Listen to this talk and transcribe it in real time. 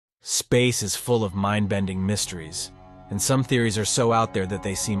Space is full of mind-bending mysteries, and some theories are so out there that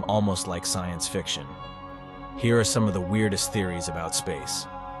they seem almost like science fiction. Here are some of the weirdest theories about space.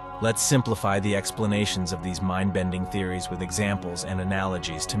 Let's simplify the explanations of these mind-bending theories with examples and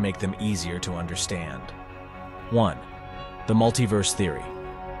analogies to make them easier to understand. 1. The multiverse theory.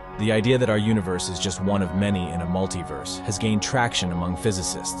 The idea that our universe is just one of many in a multiverse has gained traction among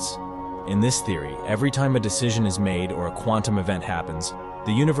physicists. In this theory, every time a decision is made or a quantum event happens,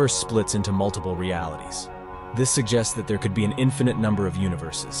 the universe splits into multiple realities. This suggests that there could be an infinite number of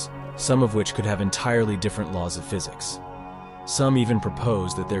universes, some of which could have entirely different laws of physics. Some even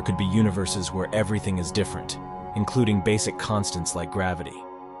propose that there could be universes where everything is different, including basic constants like gravity.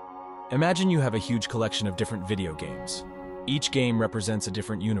 Imagine you have a huge collection of different video games. Each game represents a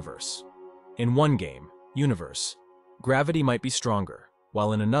different universe. In one game, universe, gravity might be stronger,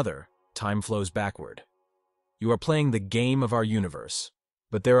 while in another, time flows backward. You are playing the game of our universe,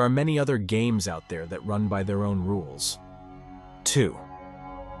 but there are many other games out there that run by their own rules. 2.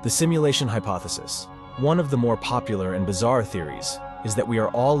 The simulation hypothesis. One of the more popular and bizarre theories is that we are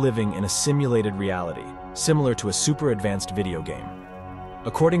all living in a simulated reality, similar to a super advanced video game.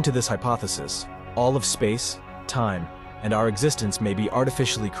 According to this hypothesis, all of space, time, and our existence may be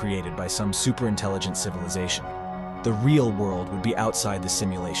artificially created by some super-intelligent civilization. The real world would be outside the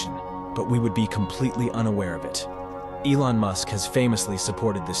simulation, but we would be completely unaware of it. Elon Musk has famously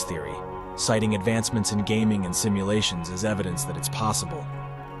supported this theory, citing advancements in gaming and simulations as evidence that it's possible.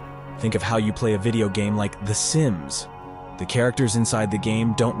 Think of how you play a video game like The Sims. The characters inside the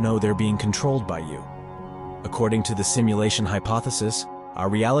game don't know they're being controlled by you. According to the simulation hypothesis, our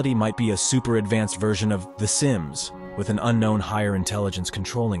reality might be a super advanced version of The Sims, with an unknown higher intelligence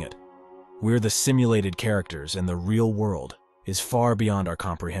controlling it. We're the simulated characters, and the real world is far beyond our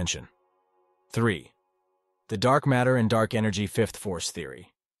comprehension. 3. The dark matter and dark energy fifth force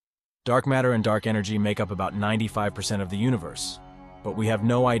theory. Dark matter and dark energy make up about 95% of the universe, but we have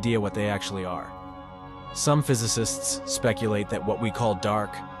no idea what they actually are. Some physicists speculate that what we call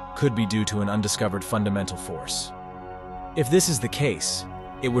dark could be due to an undiscovered fundamental force. If this is the case,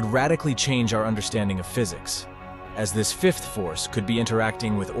 it would radically change our understanding of physics, as this fifth force could be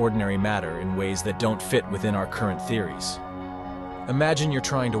interacting with ordinary matter in ways that don't fit within our current theories. Imagine you're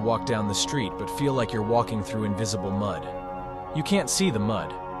trying to walk down the street but feel like you're walking through invisible mud. You can't see the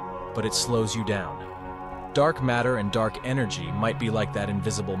mud, but it slows you down. Dark matter and dark energy might be like that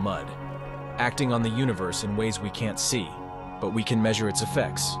invisible mud, acting on the universe in ways we can't see, but we can measure its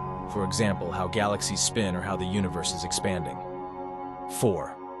effects. For example, how galaxies spin or how the universe is expanding.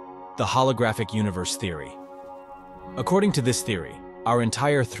 4. The holographic universe theory. According to this theory, our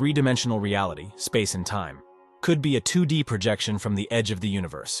entire three-dimensional reality, space and time, could be a 2D projection from the edge of the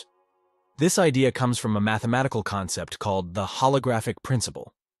universe. This idea comes from a mathematical concept called the holographic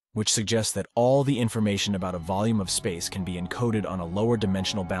principle, which suggests that all the information about a volume of space can be encoded on a lower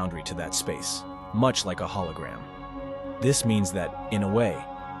dimensional boundary to that space, much like a hologram. This means that, in a way,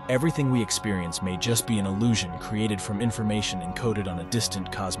 everything we experience may just be an illusion created from information encoded on a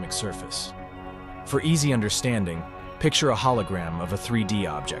distant cosmic surface. For easy understanding, picture a hologram of a 3D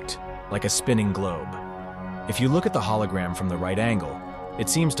object, like a spinning globe. If you look at the hologram from the right angle, it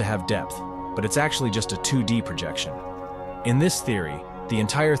seems to have depth, but it's actually just a 2D projection. In this theory, the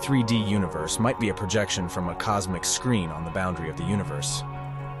entire 3D universe might be a projection from a cosmic screen on the boundary of the universe.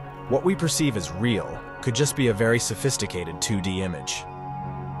 What we perceive as real could just be a very sophisticated 2D image.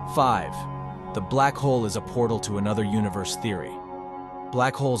 5. The black hole is a portal to another universe theory.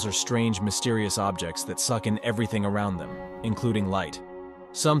 Black holes are strange, mysterious objects that suck in everything around them, including light.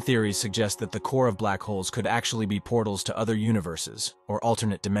 Some theories suggest that the core of black holes could actually be portals to other universes or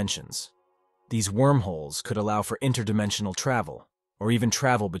alternate dimensions. These wormholes could allow for interdimensional travel, or even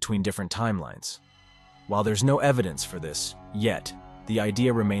travel between different timelines. While there's no evidence for this yet, the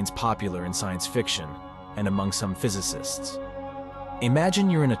idea remains popular in science fiction and among some physicists. Imagine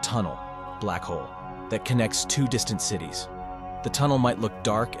you're in a tunnel, black hole, that connects two distant cities. The tunnel might look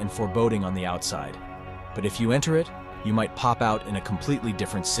dark and foreboding on the outside, but if you enter it, you might pop out in a completely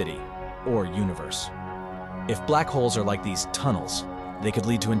different city or universe. If black holes are like these tunnels, they could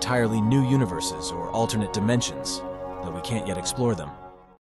lead to entirely new universes or alternate dimensions, though we can't yet explore them.